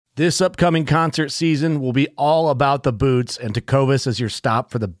This upcoming concert season will be all about the boots, and Tecovas is your stop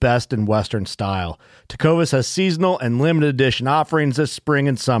for the best in Western style. Tecovas has seasonal and limited edition offerings this spring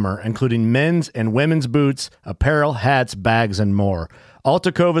and summer, including men's and women's boots, apparel, hats, bags, and more. All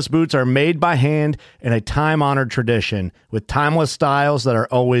Tecovas boots are made by hand in a time-honored tradition with timeless styles that are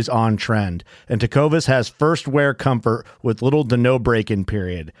always on trend. And Tecovas has first wear comfort with little to no break-in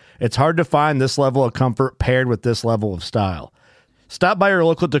period. It's hard to find this level of comfort paired with this level of style. Stop by your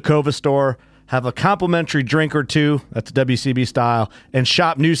local Tecovas store, have a complimentary drink or two, that's WCB style, and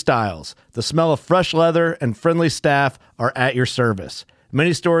shop new styles. The smell of fresh leather and friendly staff are at your service.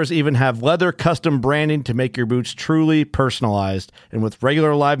 Many stores even have leather custom branding to make your boots truly personalized. And with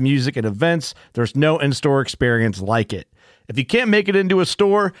regular live music and events, there's no in-store experience like it. If you can't make it into a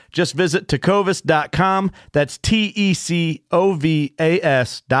store, just visit tecovas.com. That's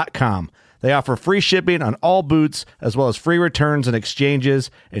TECOVAS.com. They offer free shipping on all boots, as well as free returns and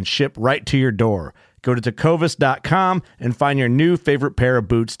exchanges, and ship right to your door. Go to tecovas.com and find your new favorite pair of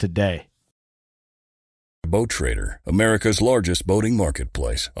boots today. Boat Trader, America's largest boating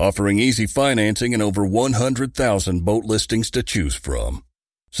marketplace, offering easy financing and over 100,000 boat listings to choose from.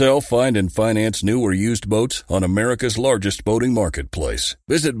 Sell, find, and finance new or used boats on America's largest boating marketplace.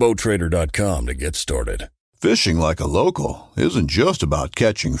 Visit BoatTrader.com to get started. Fishing like a local isn't just about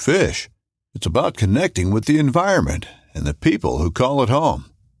catching fish. It's about connecting with the environment and the people who call it home.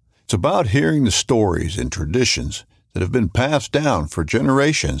 It's about hearing the stories and traditions that have been passed down for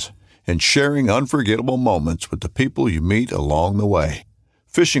generations and sharing unforgettable moments with the people you meet along the way.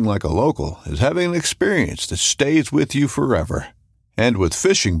 Fishing like a local is having an experience that stays with you forever. And with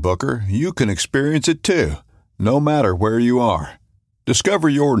Fishing Booker, you can experience it too, no matter where you are. Discover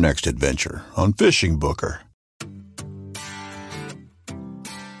your next adventure on Fishing Booker.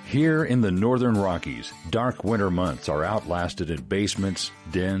 Here in the Northern Rockies, dark winter months are outlasted in basements,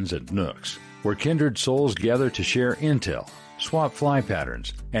 dens, and nooks, where kindred souls gather to share intel, swap fly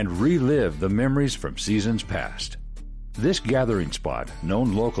patterns, and relive the memories from seasons past. This gathering spot,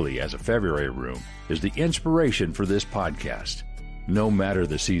 known locally as a February Room, is the inspiration for this podcast. No matter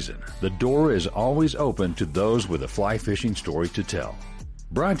the season, the door is always open to those with a fly fishing story to tell.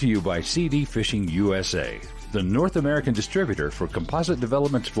 Brought to you by CD Fishing USA, the North American distributor for Composite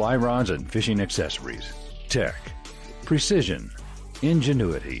Development's fly rods and fishing accessories. Tech, precision,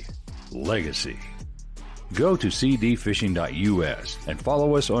 ingenuity, legacy. Go to cdfishing.us and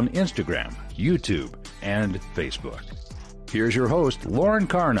follow us on Instagram, YouTube, and Facebook. Here's your host, Lauren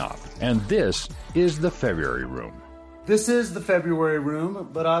Karnoff, and this is the February Room. This is the February Room,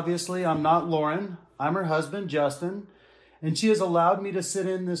 but obviously I'm not Lauren. I'm her husband, Justin, and she has allowed me to sit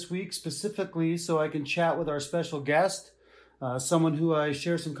in this week specifically so I can chat with our special guest, someone who I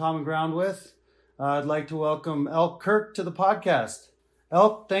share some common ground with. I'd like to welcome Elke Kirk to the podcast.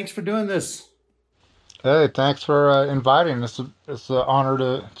 Elke, thanks for doing this. Hey, thanks for inviting us. It's an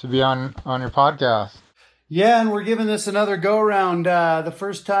honor to be on your podcast. Yeah, and we're giving this another go-around. The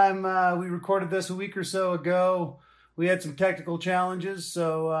first time we recorded this a week or so ago, we had some technical challenges,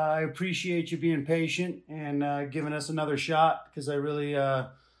 so I appreciate you being patient and giving us another shot, because I really,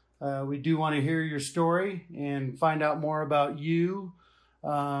 we do want to hear your story and find out more about you,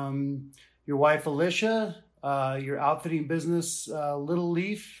 your wife Alicia, your outfitting business Little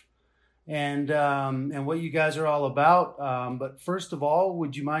Leaf, and what you guys are all about. But first of all,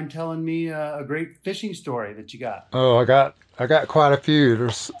 would you mind telling me a great fishing story that you got? Oh, I got quite a few.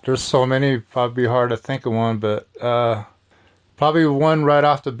 There's so many, probably hard to think of one, but probably one right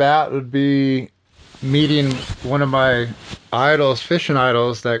off the bat would be meeting one of my idols, fishing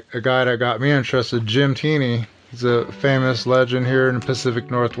idols, a guy that got me interested, Jim Teeney. He's a famous legend here in the Pacific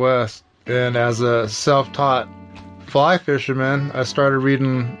Northwest. And as a self-taught fly fisherman, I started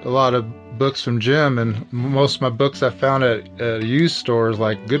reading a lot of books from Jim, and most of my books I found at used stores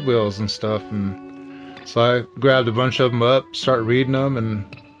like Goodwills and stuff. And so I grabbed a bunch of them up, started reading them, and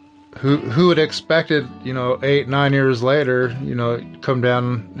who would expected, 8-9 years later, come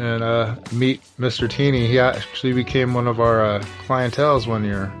down and meet Mr. Teeney. He actually became one of our clientels one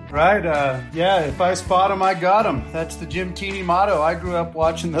year. Right. Yeah, if I spot him, I got him. That's the Jim Teeney motto. I grew up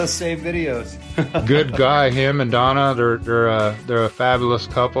watching those same videos. Good guy, him and Donna. They're a fabulous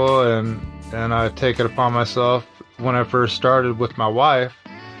couple, and I take it upon myself when I first started with my wife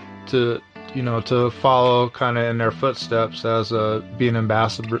to follow kind of in their footsteps as being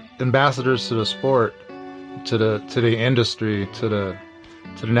ambassadors to the sport, to the industry, to the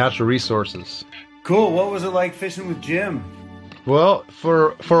natural resources. Cool. What was it like fishing with Jim? Well,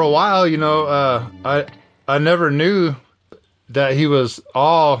 for a while, I never knew that he was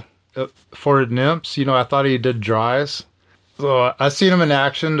all for nymphs. I thought he did dries. So I seen him in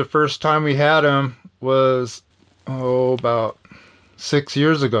action. The first time we had him was, about 6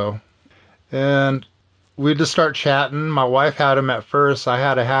 years ago. And we just start chatting. My wife had him at first. I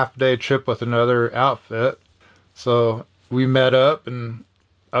had a half-day trip with another outfit. So we met up, and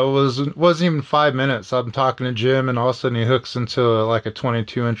wasn't even 5 minutes. I'm talking to Jim, and all of a sudden he hooks into like a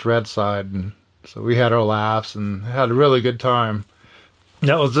 22-inch red side. And so we had our laughs and had a really good time.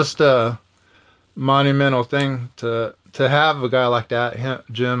 That was just a monumental thing to have a guy like that,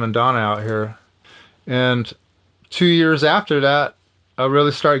 Jim and Donna out here. And 2 years after that, I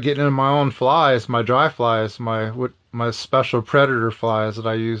really started getting into my own flies, my dry flies, my special predator flies that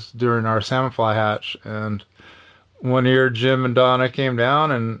I use during our salmon fly hatch. And one year, Jim and Donna came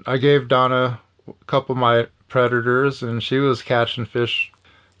down, and I gave Donna a couple of my predators, and she was catching fish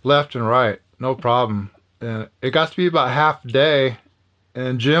left and right, no problem. And it got to be about half a day,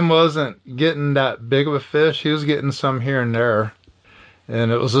 and Jim wasn't getting that big of a fish. He was getting some here and there.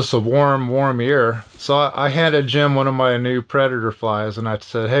 And it was just a warm year. So I handed Jim one of my new predator flies, and I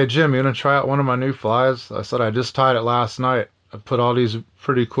said, "Hey, Jim, you want to try out one of my new flies?" I said, "I just tied it last night. I put all these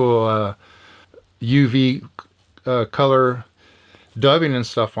pretty cool UV color dubbing and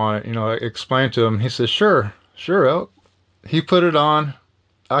stuff on it." I explained to him. He said, Sure, Elk." He put it on.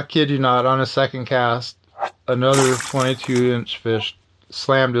 I kid you not, on a second cast, another 22-inch fish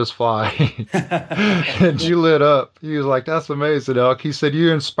slammed his fly. And she lit up. He was like, "That's amazing, Elk." He said,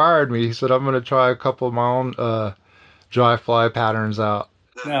 "You inspired me." He said, "I'm going to try a couple of my own dry fly patterns out."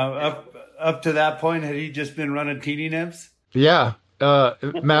 Now, up to that point, had he just been running teeny nymphs? Yeah.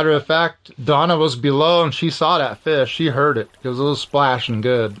 Matter of fact, Donna was below, and she saw that fish. She heard it because it was splashing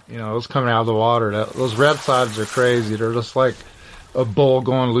good. It was coming out of the water. Those red sides are crazy. They're just like a bull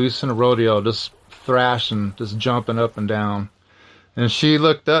going loose in a rodeo, just thrashing, just jumping up and down. And she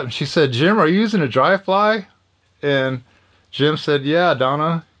looked up and she said, "Jim, are you using a dry fly?" And Jim said, "Yeah,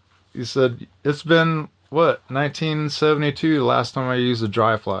 Donna." He said, "It's been, 1972 the last time I used a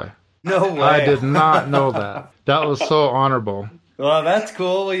dry fly." No way. I did not know that. That was so honorable. Well, that's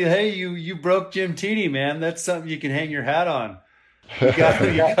cool. Well, hey, you broke Jim Teeny, man. That's something you can hang your hat on. You got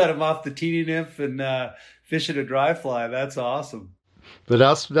him off the teeny nymph and fishing a dry fly. That's awesome. But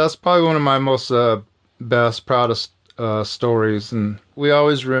that's probably one of my most best, proudest stories, and we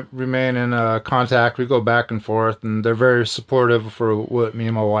always remain in contact. We go back and forth, and they're very supportive for what me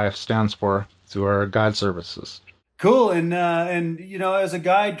and my wife stands for through our guide services. Cool. And as a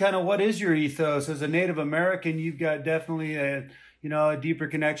guide, kind of what is your ethos? As a Native American, you've got definitely a deeper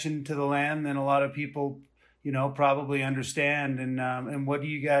connection to the land than a lot of people probably understand. And what do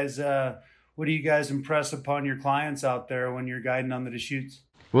you guys impress upon your clients out there when you're guiding on the Deschutes?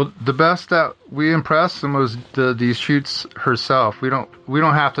 Well, the best that we impressed them was the Deschutes herself. We don't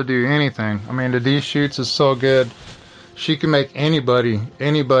have to do anything. I mean, the Deschutes is so good. She can make anybody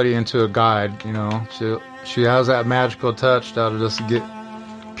into a guide. She has that magical touch that'll just get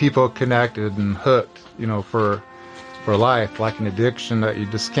people connected and hooked. For life, like an addiction that you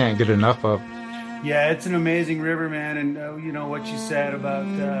just can't get enough of. Yeah, it's an amazing river, man. And what you said about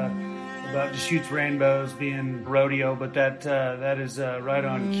Deschutes rainbows being rodeo, but that is right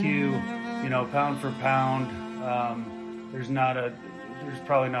on cue. Pound for pound, there's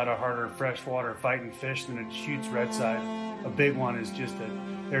probably not a harder freshwater fighting fish than a Deschutes red side. A big one is just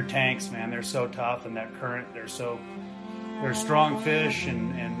they're tanks, man. They're so tough in that current. They're strong fish,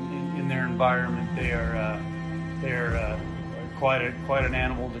 and in their environment, they're quite an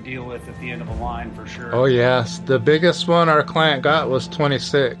animal to deal with at the end of a line for sure. Oh yes, the biggest one our client got was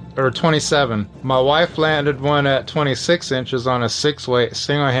 26 or 27. My wife landed one at 26 inches on a 6-weight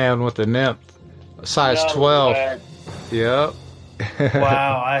single hand with a nymph, size 12. Way. Yep.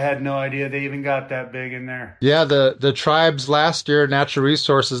 Wow, I had no idea they even got that big in there. Yeah, the tribes last year, Natural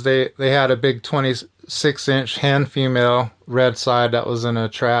Resources, they had a big 26-inch hen female red side that was in a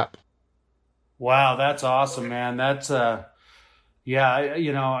trap. Wow, that's awesome, man. That's I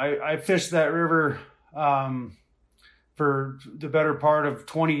fished that river for the better part of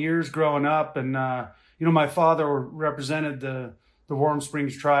 20 years growing up, and my father represented the Warm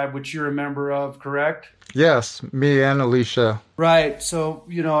Springs tribe, which you're a member of, correct? Yes, me and Alicia. Right. So,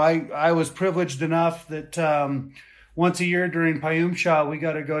 I was privileged enough that once a year during Payumsha, we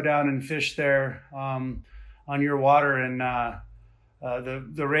got to go down and fish there on your water, and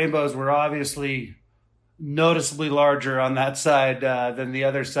the rainbows were obviously noticeably larger on that side than the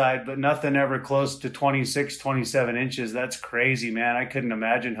other side, but nothing ever close to 26, 27 inches. That's crazy, man. I couldn't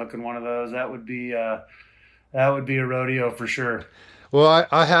imagine hooking one of those. That would be a rodeo for sure. Well,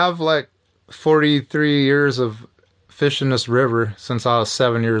 I have like 43 years of fishing this river since I was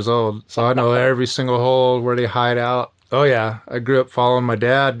 7 years old. So I know every single hole where they hide out. Oh, yeah. I grew up following my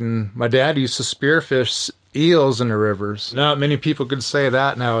dad, and my dad used to spearfish eels in the rivers. Not many people could say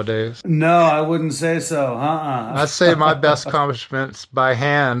that nowadays. No, I wouldn't say so. I'd say my best accomplishments by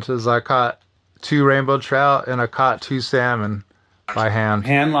hand is I caught 2 rainbow trout and I caught 2 salmon by hand.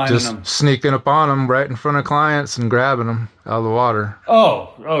 Hand lining just them. Sneaking up on them right in front of clients and grabbing them out of the water.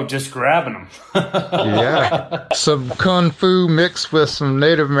 Oh, just grabbing them. Yeah. Some kung fu mixed with some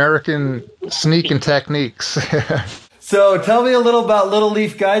Native American sneaking techniques. So tell me a little about Little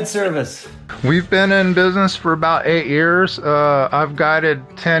Leaf Guide Service. We've been in business for about 8 years. I've guided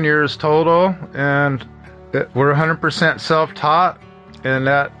 10 years total, and we're 100% self-taught. And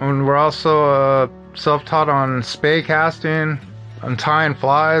we're also self-taught on spay casting, on tying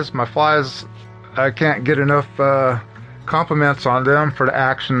flies. My flies, I can't get enough compliments on them for the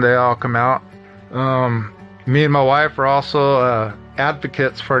action they all come out. Me and my wife are also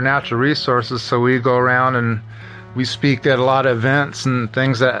advocates for natural resources, so we go around and we speak at a lot of events and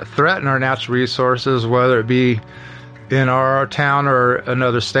things that threaten our natural resources, whether it be in our town or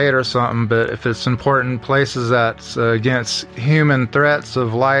another state or something. But if it's important places that's against human threats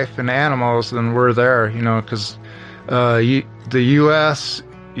of life and animals, then we're there, because the U.S.,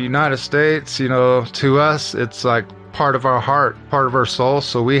 United States, to us, it's like part of our heart, part of our soul.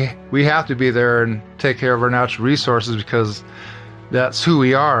 So we have to be there and take care of our natural resources because that's who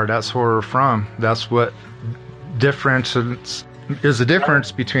we are. That's where we're from. That's what is the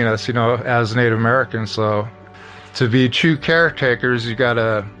difference between us, as Native Americans. So to be true caretakers, you got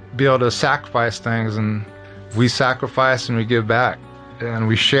to be able to sacrifice things, and we sacrifice and we give back and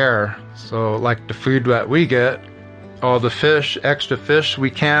we share. So like the food that we get, all the fish, extra fish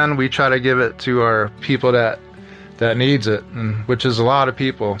we try to give it to our people that needs it, and which is a lot of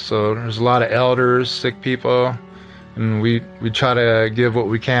people. So there's a lot of elders, sick people, and we try to give what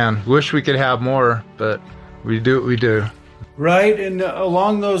we can. Wish we could have more, but we do what we do. Right, and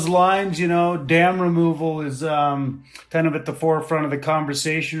along those lines, dam removal is kind of at the forefront of the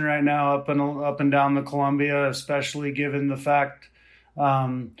conversation right now up and down the Columbia, especially given the fact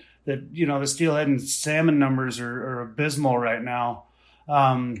that the steelhead and salmon numbers are abysmal right now.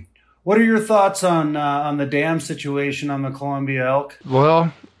 What are your thoughts on the dam situation on the Columbia, Elk?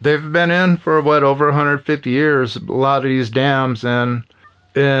 Well, they've been in for over 150 years, a lot of these dams, and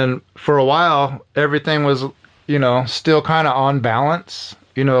for a while everything was still kind of on balance,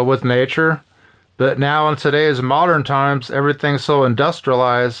 with nature. But now in today's modern times, everything's so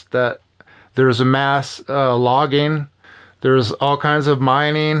industrialized that there's a mass logging, there's all kinds of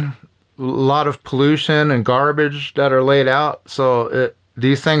mining, a lot of pollution and garbage that are laid out. So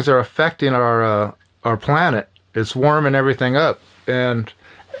these things are affecting our planet. It's warming everything up. And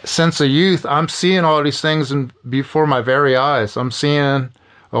since a youth, I'm seeing all these things before my very eyes. I'm seeing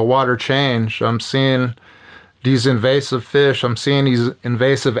a water change. I'm seeing these invasive fish. I'm seeing these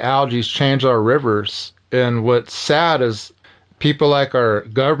invasive algae change our rivers. And what's sad is people like our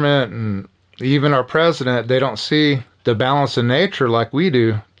government and even our president, they don't see the balance in nature like we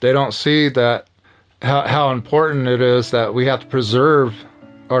do. They don't see that how important it is that we have to preserve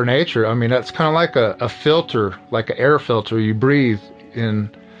our nature. I mean, that's kind of like a filter, like an air filter you breathe. And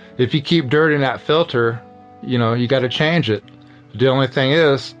if you keep dirt in that filter, you got to change it. The only thing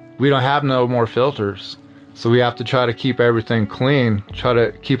is, we don't have no more filters. So we have to try to keep everything clean, try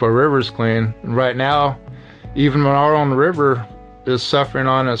to keep our rivers clean. And right now, even when our own river is suffering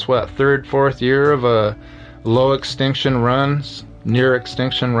on its, 3rd, 4th year of low extinction runs, near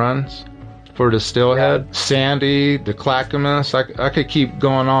extinction runs for the steelhead. Sandy, the Clackamas, I could keep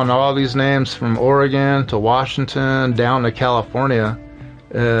going on all these names from Oregon to Washington down to California.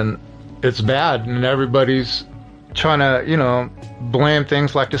 And it's bad, and everybody's trying to, blame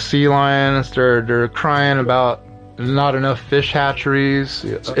things like the sea lions. They're crying about not enough fish hatcheries.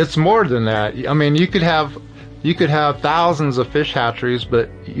 It's more than that. I mean, you could have thousands of fish hatcheries,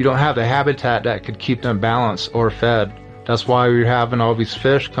 but you don't have the habitat that could keep them balanced or fed. That's why we're having all these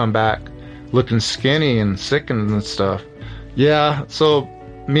fish come back looking skinny and sickened and stuff. Yeah, so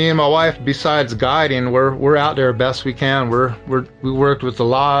me and my wife, besides guiding, we're out there best we can. We worked with a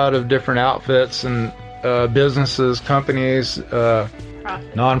lot of different outfits and businesses, companies,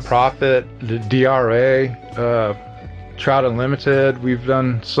 nonprofit, the DRA, Trout Unlimited. We've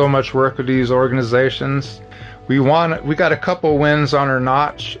done so much work with these organizations. We got a couple wins on our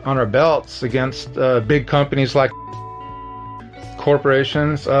notch, on our belts against big companies like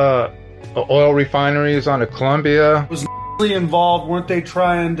corporations, oil refineries on the Columbia. Was involved, weren't they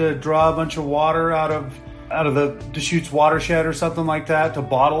trying to draw a bunch of water out of the Deschutes watershed or something like that to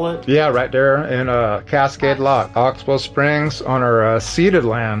bottle it? Yeah, right there in Cascade Lock, Oxbow Springs, on our ceded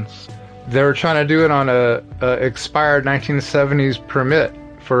lands. they were trying to do it on a expired 1970s permit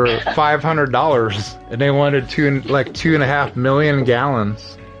for $500, and they wanted 2.5 million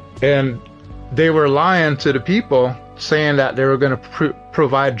gallons, and they were lying to the people, saying that they were going to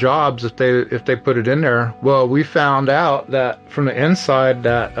provide jobs if they put it in there. Well, we found out that from the inside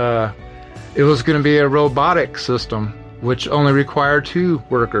that it was going to be a robotic system, which only required 2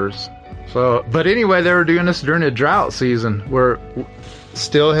 workers. So, but anyway, they were doing this during the drought season, where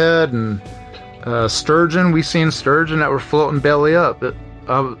steelhead and sturgeon. We seen sturgeon that were floating belly up.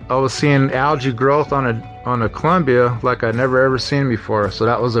 I was seeing algae growth on a Columbia like I'd never ever seen before. So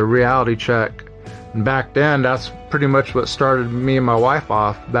that was a reality check. And back then, that's pretty much what started me and my wife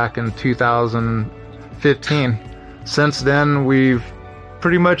off back in 2015. Since then, we've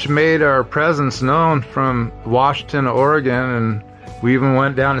pretty much made our presence known from Washington to Oregon, and we even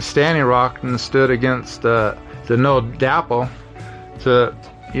went down to Standing Rock and stood against the No DAPL to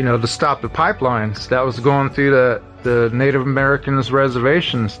stop the pipelines that was going through the Native Americans'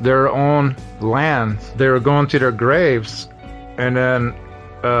 reservations, their own lands. They were going to their graves, and then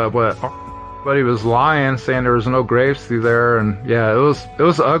but he was lying, saying there was no graves through there, and yeah, it was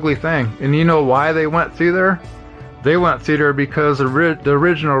an ugly thing. And you know why they went through there? They went through there because the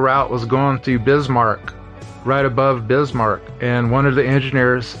original route was going through Bismarck, right above Bismarck, and one of the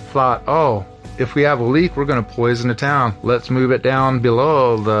engineers thought, oh, if we have a leak, we're going to poison the town. Let's move it down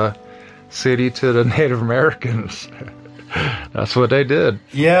below the city to the Native Americans. That's what they did.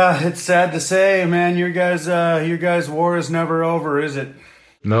 Yeah, it's sad to say, man. Your guys' war is never over, is it?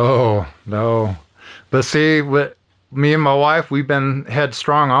 No. But see, with me and my wife, we've been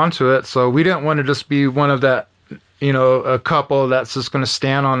headstrong onto it, so we didn't want to just be one of that, a couple that's just going to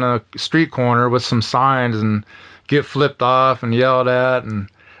stand on a street corner with some signs and get flipped off and yelled at and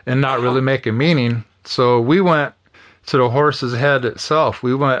not really make a meaning. So we went to the horse's head itself.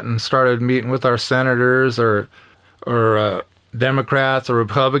 We went and started meeting with our senators or Democrats or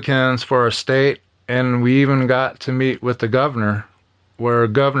Republicans for our state, and we even got to meet with the governor, where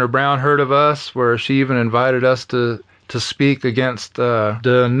Governor Brown heard of us, where she even invited us to speak against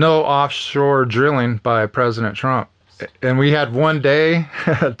the no offshore drilling by President Trump. And we had one day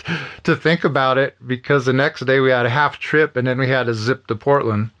to think about it, because the next day we had a half trip and then we had to zip to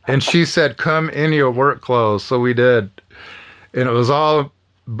Portland. And she said, come in your work clothes. So we did. And it was all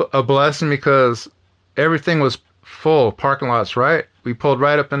a blessing, because everything was full, parking lots, right? We pulled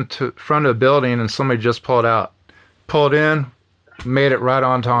right up into front of the building and somebody just pulled out. Pulled in, made it right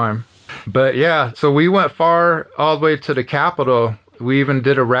on time. But yeah, so we went far, all the way to the Capitol. We even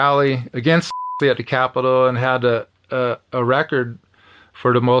did a rally against at the Capitol and had a record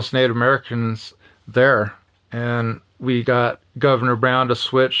for the most Native Americans there. And we got Governor Brown to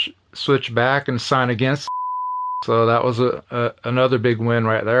switch back and sign against. So that was another big win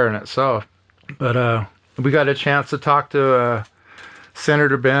right there in itself. But we got a chance to talk to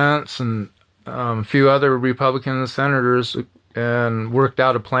Senator Bentz and a few other Republican senators, and worked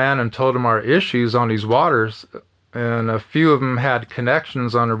out a plan and told them our issues on these waters. And a few of them had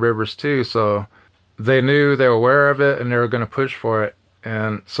connections on the rivers too, so they knew, they were aware of it, and they were going to push for it.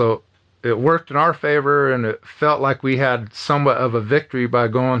 And so it worked in our favor, and it felt like we had somewhat of a victory by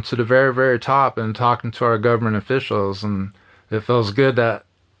going to the very, very top and talking to our government officials. And it feels good that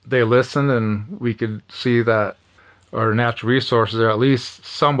they listened, and we could see that our natural resources are at least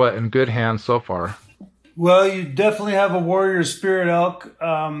somewhat in good hands so far. Well, you definitely have a warrior spirit, Elk.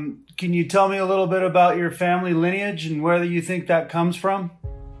 Can you tell me a little bit about your family lineage and where you think that comes from?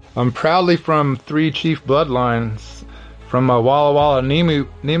 I'm proudly from 3 chief bloodlines. From my Walla Walla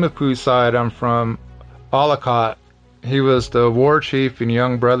Nemapu side, I'm from Ollicott. He was the war chief and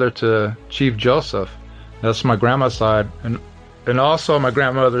young brother to Chief Joseph. That's my grandma's side. And also my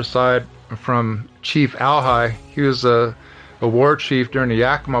grandmother's side, from Chief Alhai. He was a war chief during the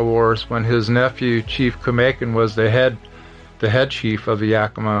Yakima Wars, when his nephew, Chief Kamakan, was the head chief of the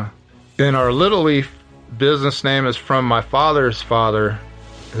Yakima. And our Little Leaf business name is from my father's father.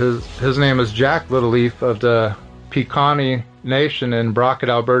 His name is Jack Little Leaf of the Piikani Nation in Brockett,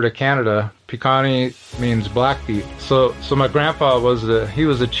 Alberta, Canada. Piikani means Blackfeet. So my grandpa was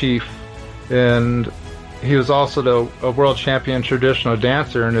a chief, and he was also a world champion traditional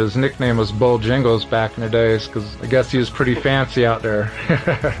dancer, and his nickname was Bull Jingles back in the days, because I guess he was pretty fancy out there.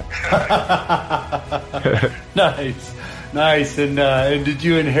 Nice. And did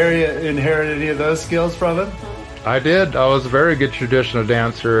you inherit any of those skills from him? I did. I was a very good traditional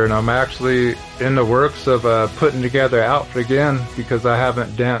dancer, and I'm actually in the works of putting together an outfit again, because I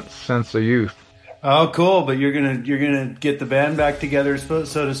haven't danced since the youth. Oh, cool! But you're gonna get the band back together, so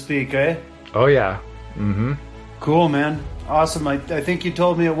to speak, eh? Oh yeah. Mm-hmm. Cool, man. Awesome. I think you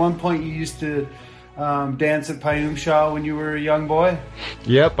told me at one point you used to dance at Payumshaw when you were a young boy.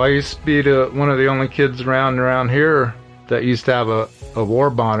 Yep, I used to be one of the only kids around here that used to have a war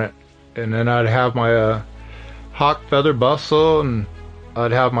bonnet. And then I'd have my hawk feather bustle, and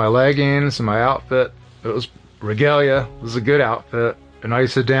I'd have my leggings and my outfit. It was regalia. It was a good outfit. And I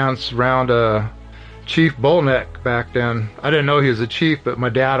used to dance around Chief Bullneck back then. I didn't know he was a chief, but my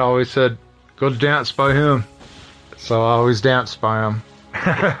dad always said, go dance by him. So I always danced by him.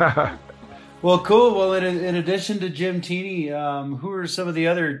 Well, cool. Well, in addition to Jim Teeny, who are some of the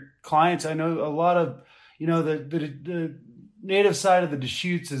other clients? I know a lot of, the native side of the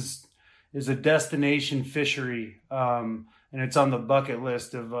Deschutes is a destination fishery. And it's on the bucket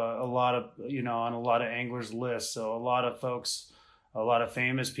list of on a lot of anglers' lists. So a lot of folks, a lot of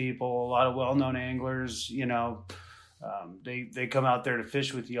famous people, a lot of well-known anglers, they come out there to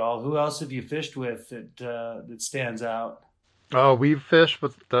fish with y'all. Who else have you fished with that stands out? Oh, we've fished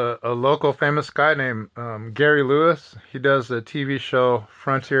with a local famous guy named Gary Lewis. He does the TV show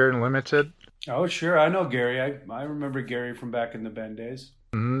Frontier Unlimited. Oh, sure. I know Gary. I remember Gary from back in the Bend days.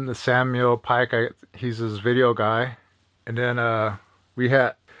 The Samuel Pike, he's his video guy. And then we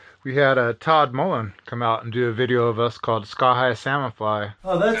had Todd Mullen come out and do a video of us called Sky High Salmon Fly.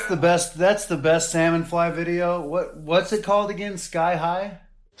 Oh, that's the best. That's the best salmon fly video. What's it called again? Sky High?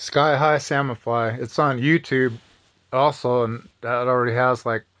 Sky High Salmon Fly. It's on YouTube also, and that already has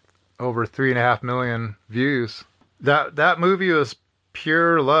like over 3.5 million views. That movie was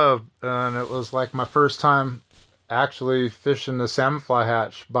pure love, and it was like my first time actually fishing the salmon fly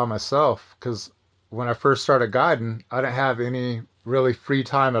hatch by myself, because when I first started guiding, I didn't have any really free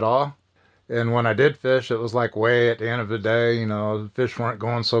time at all. And when I did fish, it was like way at the end of the day, the fish weren't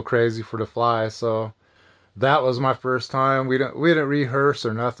going so crazy for the fly. So that was my first time. We didn't rehearse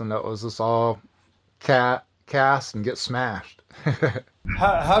or nothing. That was just all cast and get smashed.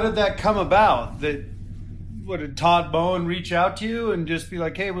 How did that come about? Did Todd Bowen reach out to you and just be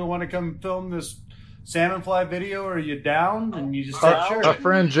like, hey, we want to come film this salmon fly video? Or are you down? And you just said, sure.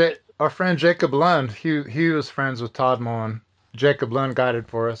 Our friend Jacob Lund, he was friends with Todd Bowen. Jacob Lund guided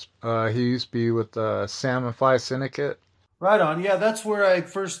for us. He used to be with the Salmon Fly Syndicate. Right on. Yeah, that's where I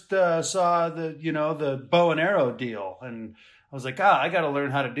first saw the bow and arrow deal, and I was like, I got to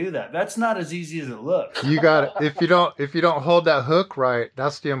learn how to do that. That's not as easy as it looks. You got it. If you don't hold that hook right,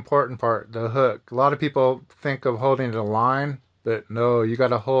 that's the important part. The hook. A lot of people think of holding the line, but no, you got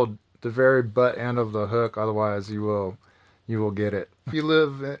to hold the very butt end of the hook. Otherwise, you will get it. If you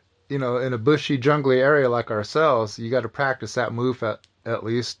live in a bushy, jungly area like ourselves, you got to practice that move at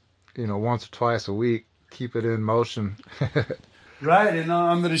least, once or twice a week. Keep it in motion. Right, and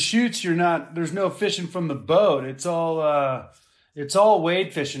on the Deschutes, there's no fishing from the boat. It's all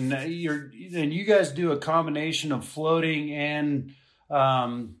wade fishing. And you guys do a combination of floating and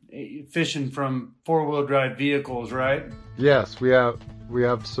fishing from 4-wheel drive vehicles, right? Yes, we have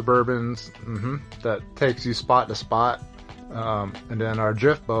Suburbans that takes you spot to spot. And then our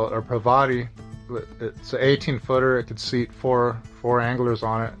drift boat, our Pravati, it's an 18-footer. It could seat four anglers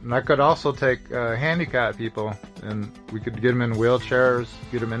on it. And I could also take handicapped people, and we could get them in wheelchairs,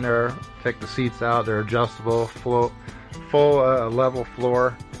 get them in there, take the seats out. They're adjustable, full level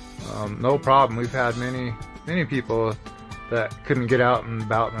floor. No problem. We've had many people that couldn't get out and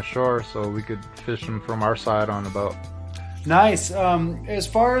about on the shore, so we could fish them from our side on the boat. Nice. As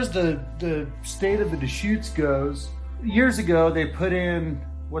far as the state of the Deschutes goes, years ago they put in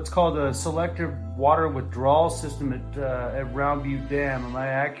what's called a selective water withdrawal system at Round Butte Dam. Am I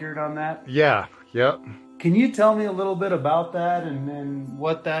accurate on that? Yeah. Yep. Can you tell me a little bit about that and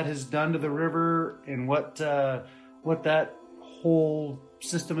what that has done to the river and what that whole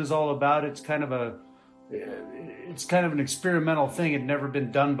system is all about? It's kind of an experimental thing. It had never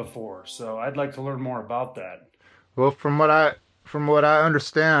been done before, so I'd like to learn more about that. Well, from what I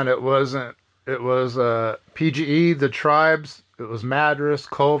understand, it was PGE, the tribes. It was Madras,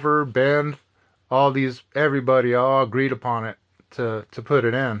 Culver, Bend, everybody all agreed upon it to put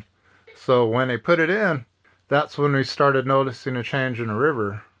it in. So when they put it in, that's when we started noticing a change in the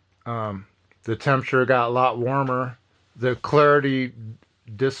river. The temperature got a lot warmer, the clarity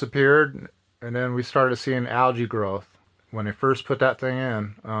disappeared, and then we started seeing algae growth when they first put that thing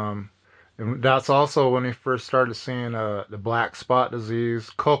in. And that's also when we first started seeing the black spot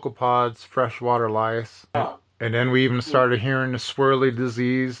disease, cocopods, freshwater lice. And then we even started hearing the swirly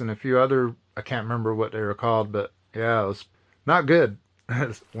disease and a few other, I can't remember what they were called, but yeah, it was not good.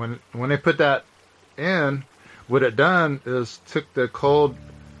 When they put that in, what it done is took the cold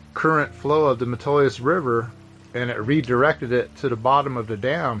current flow of the Metolius River and it redirected it to the bottom of the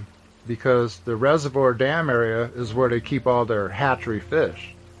dam. because the reservoir dam area is where they keep all their hatchery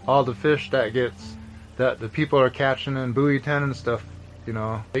fish. All the fish that the people are catching in Buoyton and stuff,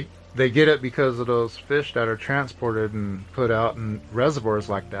 they get it because of those fish that are transported and put out in reservoirs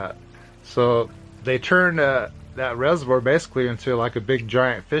like that. So they turned that reservoir basically into like a big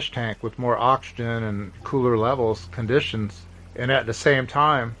giant fish tank with more oxygen and cooler levels conditions. And at the same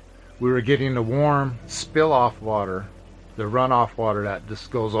time, we were getting the warm spill-off water, the runoff water that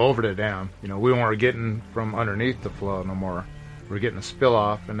just goes over the dam. We weren't getting from underneath the flow no more. We're getting a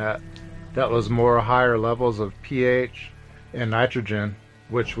spill-off, and that was more higher levels of pH and nitrogen,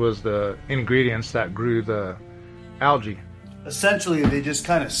 which was the ingredients that grew the algae. Essentially, they just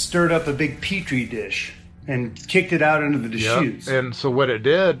kind of stirred up a big petri dish and kicked it out into the Deschutes. Yep. And so what it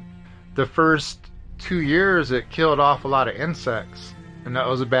did, the first 2 years, it killed off a lot of insects, and that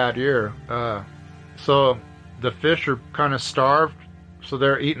was a bad year. So the fish are kind of starved, so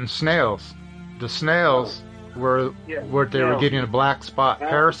they're eating snails. The snails were where they were getting a black spot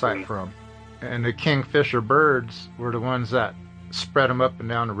parasite from, and the kingfisher birds were the ones that spread them up and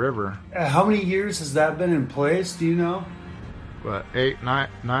down the river. How many years has that been in place? Do you know? What, 8, 9?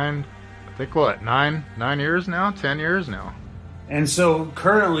 I think 9 years now, 10 years now. And so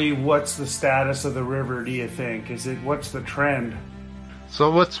currently, what's the status of the river? Do you think? What's the trend? So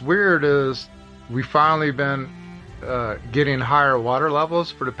what's weird is we finally been getting higher water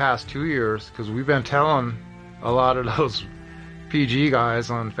levels for the past 2 years, because we've been telling a lot of those PG guys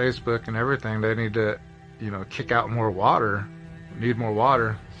on Facebook and everything they need to, kick out more water, need more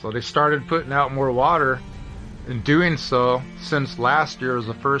water. So they started putting out more water. In doing so, since last year was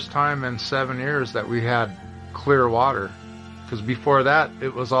the first time in 7 years that we had clear water. Because before that,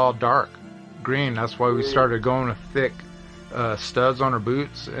 it was all dark green. That's why we started going with thick studs on our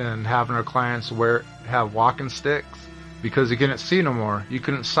boots and having our clients have walking sticks, because you couldn't see no more. You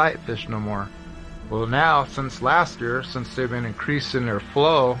couldn't sight fish no more. Well, now, since last year, since they've been increasing their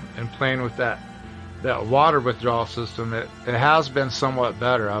flow and playing with that water withdrawal system, it has been somewhat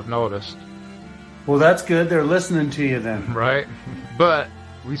better, I've noticed. Well, that's good. They're listening to you then. Right. But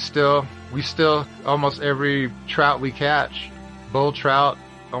we still, almost every trout we catch, bull trout,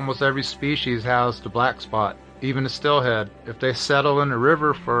 almost every species has the black spot, even the stillhead. If they settle in the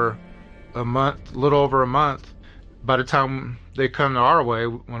river for a month, a little over a month, by the time they come to our way,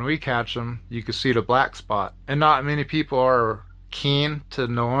 when we catch them, you can see the black spot. And not many people are keen to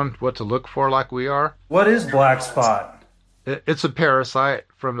knowing what to look for like we are. What is black spot? It's a parasite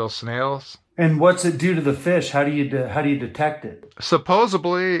from those snails. And what's it do to the fish? How do you detect it?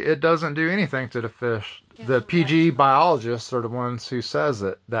 Supposedly, it doesn't do anything to the fish. The PG biologists are the ones who says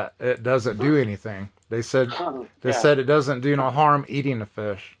that it doesn't do anything. They said it doesn't do no harm eating the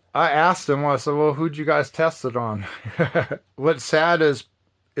fish. I asked them, I said, well, who'd you guys test it on? What's sad is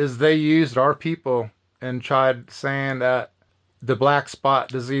they used our people and tried saying that the black spot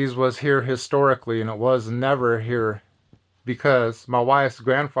disease was here historically, and it was never here, because my wife's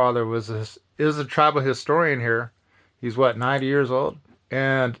grandfather is a tribal historian here. He's 90 years old,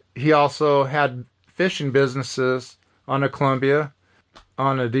 and he also had fishing businesses on the Columbia,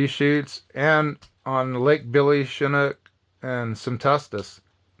 on the Deschutes, and on Lake Billy, Chinook, and Semtustus.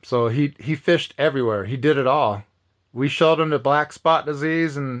 So he fished everywhere. He did it all. We showed him the black spot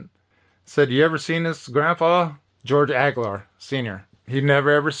disease and said, "You ever seen this, Grandpa?" George Aguilar, Sr. He'd never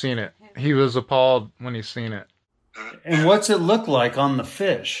ever seen it. He was appalled when he seen it. And what's it look like on the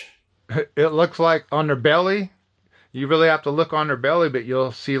fish? It looks like on their belly. You really have to look on their belly, but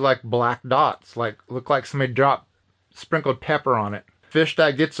you'll see like black dots, look like somebody sprinkled pepper on it. Fish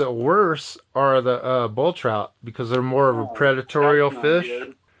that gets it worse are the bull trout, because they're more of a predatory fish.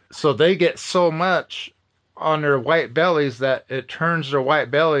 Good. So they get so much on their white bellies that it turns their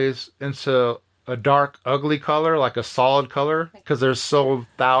white bellies into a dark, ugly color, like a solid color, because there's so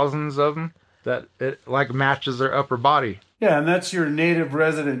thousands of them that it like matches their upper body. Yeah, and that's your native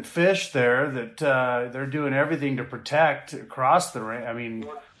resident fish there that they're doing everything to protect across the range. I mean,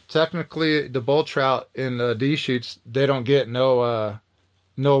 technically, the bull trout in the Deschutes, they don't get no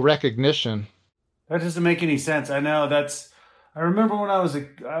recognition. That doesn't make any sense. I know I remember when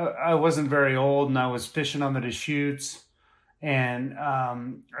I wasn't very old, and I was fishing on the Deschutes, and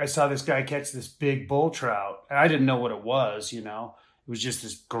I saw this guy catch this big bull trout, and I didn't know what it was. It was just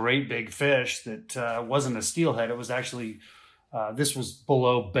this great big fish that wasn't a steelhead. It was actually this was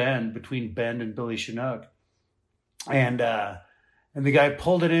below Bend, between Bend and Billy Chinook, and the guy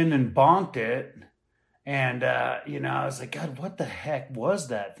pulled it in and bonked it, and I was like, God, what the heck was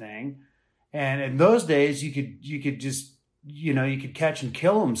that thing? And in those days, you could just you could catch and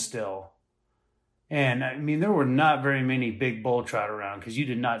kill them still. And I mean, there were not very many big bull trout around because you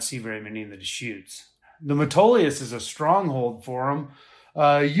did not see very many in the Deschutes. The Metolius is a stronghold for them.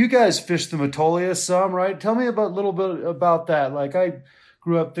 You guys fished the Metolius some, right? Tell me a little bit about that. Like, I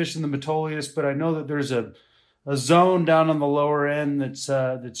grew up fishing the Metolius, but I know that there's a zone down on the lower end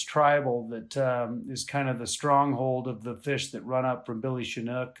that's tribal, that is kind of the stronghold of the fish that run up from Billy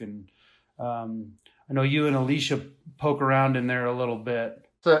Chinook. And I know you and Alicia poke around in there a little bit.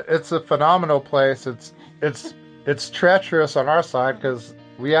 It's a phenomenal place. It's treacherous on our side because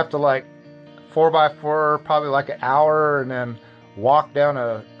we have to 4x4, probably like an hour, and then walk down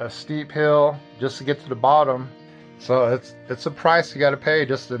a steep hill just to get to the bottom. So it's a price you got to pay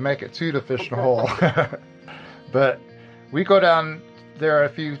just to make it to the fishing hole. But we go down there a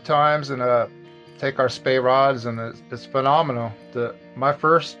few times and take our spey rods, and it's phenomenal. My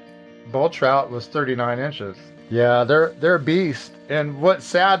first bull trout was 39 inches. Yeah, they're a beast. And what's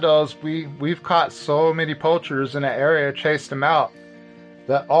sad though is we've caught so many poachers in that area, chased them out,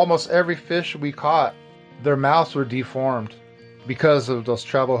 that almost every fish we caught, their mouths were deformed because of those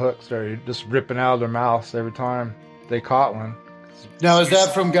treble hooks. They're just ripping out of their mouths every time they caught one. Now, is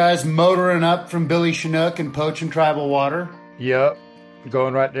that from guys motoring up from Billy Chinook and poaching tribal water? Yep,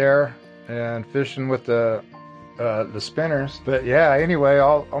 going right there and fishing with the spinners. But yeah, anyway,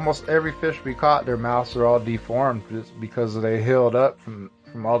 almost every fish we caught, their mouths are all deformed just because they healed up from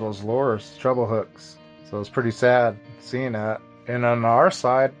all those lures, treble hooks. So it's pretty sad seeing that. And on our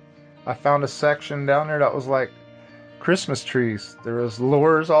side, I found a section down there that was like Christmas trees. There was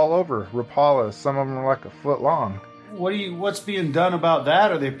lures all over, rapalas. Some of them were like a foot long. What's being done about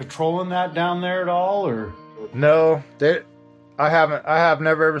that? Are they patrolling that down there at all, or? No, I have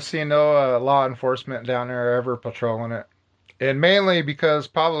never ever seen no law enforcement down there ever patrolling it. And mainly because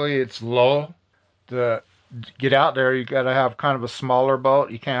probably it's low. To get out there, you got to have kind of a smaller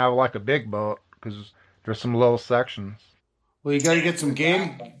boat. You can't have like a big boat because there's some low sections. Well, you got to get some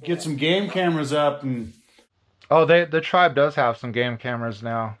game cameras up. And oh, the tribe does have some game cameras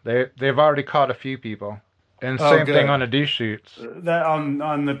now. They've already caught a few people. And same thing on the Deschutes. That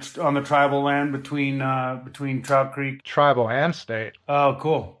on the tribal land between Trout Creek, tribal and state. Oh,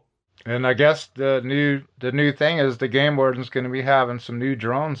 cool. And I guess the new thing is the game warden's going to be having some new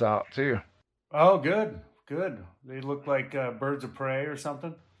drones out too. Oh, good. They look like birds of prey or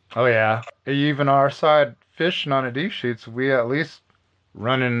something. Oh yeah. Even our side fishing on the Deschutes, we at least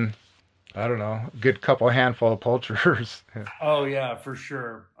running, I don't know, a good couple handful of poachers. Oh yeah, for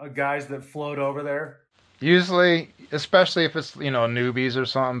sure. Guys that float over there. Usually, especially if it's, newbies or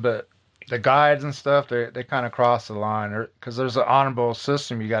something, but the guides and stuff, they kind of cross the line, because there's an honorable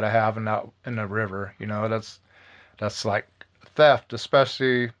system you got to have in the river. That's like theft,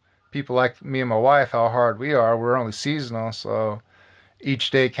 especially people like me and my wife, how hard we are. We're only seasonal, so each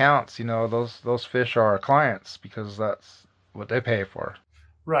day counts. Those fish are our clients because that's what they pay for.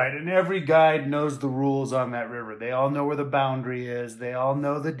 Right, and every guide knows the rules on that river. They all know where the boundary is. They all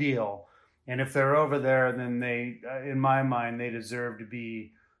know the deal. And if they're over there, then they, in my mind, they deserve to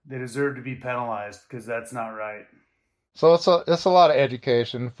be penalized because that's not right. So it's a lot of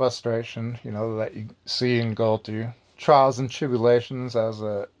education, frustration, that you see and go through, trials and tribulations as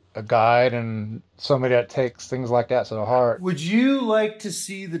a guide and somebody that takes things like that to the heart. Would you like to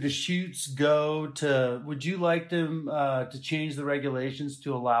see the Deschutes would you like them to change the regulations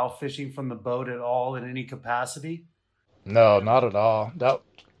to allow fishing from the boat at all in any capacity? No, not at all.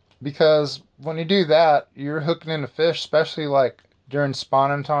 Because when you do that, you're hooking in the fish, especially like during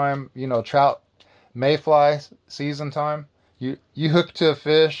spawning time, trout mayfly season time. You hook to a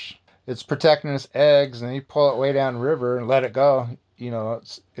fish, it's protecting its eggs, and you pull it way down the river and let it go.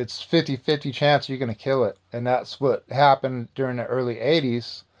 It's 50-50 chance you're going to kill it. And that's what happened during the early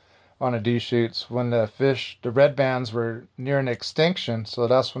 80s on the Deschutes when the red bands were nearing extinction. So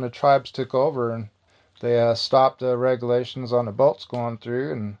that's when the tribes took over and they stopped the regulations on the boats going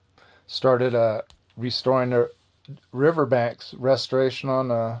through and started restoring the riverbanks, restoration on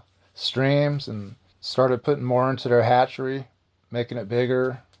the streams, and started putting more into their hatchery, making it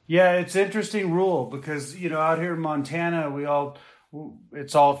bigger. Yeah, it's an interesting rule because, out here in Montana,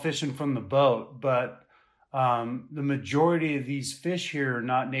 it's all fishing from the boat, but the majority of these fish here are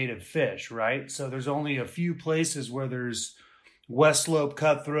not native fish, right? So there's only a few places where there's West Slope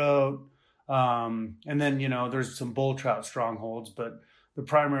cutthroat, and then, there's some bull trout strongholds, but the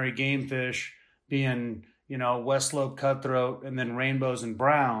primary game fish being, West Slope cutthroat and then rainbows and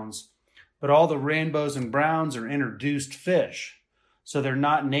browns. But all the rainbows and browns are introduced fish. So they're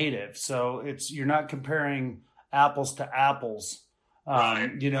not native. So you're not comparing apples to apples.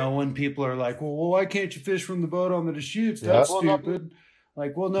 When people are like, well, why can't you fish from the boat on the Deschutes? That's stupid.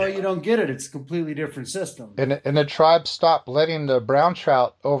 Like, well, no, you don't get it. It's a completely different system. And the tribe stopped letting the brown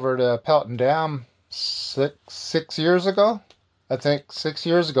trout over to Pelton Dam six years ago. I think 6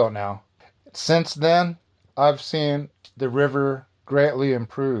 years ago now. Since then, I've seen the river greatly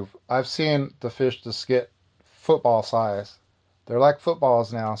improve. I've seen the fish just get football size. They're like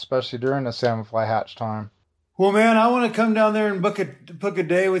footballs now, especially during the salmon fly hatch time. Well, man, I want to come down there and book a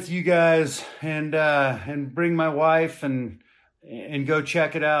day with you guys and bring my wife and go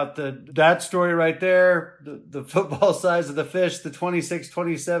check it out. That story right there, the football size of the fish, the 26,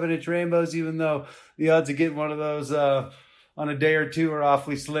 27-inch rainbows, even though the odds of getting one of those on a day or two are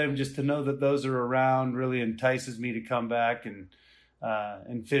awfully slim, just to know that those are around really entices me to come back and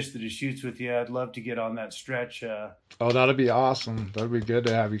fish the Deschutes with you. I'd love to get on that stretch. Oh, that'd be awesome. That'd be good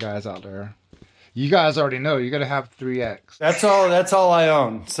to have you guys out there. You guys already know you got to have 3X. That's all I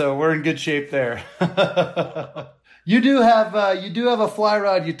own. So we're in good shape there. You do have a fly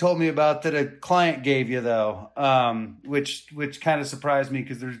rod you told me about that a client gave you though, which kind of surprised me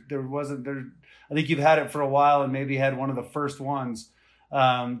because there wasn't. I think you've had it for a while and maybe had one of the first ones.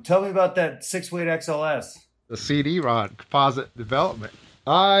 Tell me about that 6-weight XLS. The CD rod, composite development.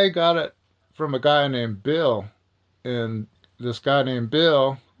 I got it from a guy named Bill, and this guy named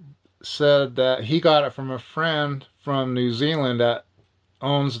Bill said that he got it from a friend from New Zealand that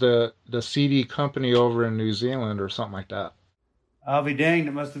owns the CD company over in New Zealand or something like that. I'll be danged.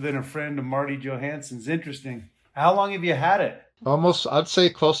 It must have been a friend of Marty Johansson's. Interesting. How long have you had it? Almost, I'd say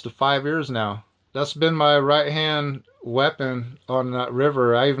close to 5 years now. That's been my right-hand weapon on that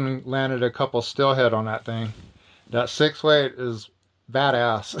river. I even landed a couple steelhead on that thing. That 6-weight is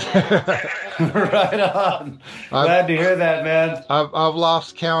badass. Right on. Glad to hear that, man. I've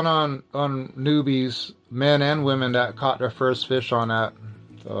lost count on newbies, men and women, that caught their first fish on that.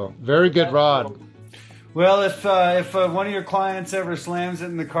 So very good rod. Well, if one of your clients ever slams it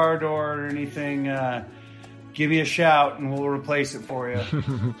in the car door or anything, give me a shout and we'll replace it for you.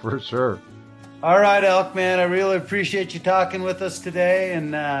 For sure. All right, Elk, man. I really appreciate you talking with us today.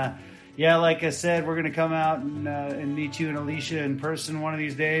 And yeah, like I said, we're going to come out and meet you and Alicia in person one of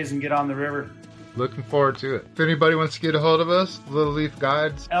these days and get on the river. Looking forward to it. If anybody wants to get a hold of us, Little Leaf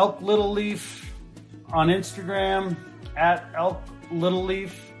Guides. Elk Little Leaf on Instagram, at Elk Little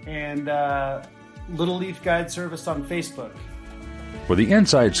Leaf, and Little Leaf Guide Service on Facebook. For the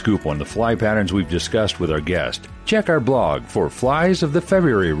inside scoop on the fly patterns we've discussed with our guest, check our blog for Flies of the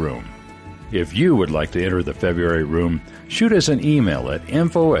February Room. If you would like to enter the February Room, shoot us an email at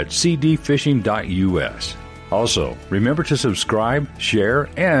info@cdfishing.us. Also, remember to subscribe, share,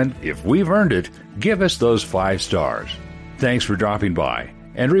 and, if we've earned it, give us those 5 stars. Thanks for dropping by,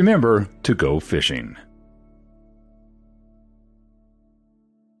 and remember to go fishing.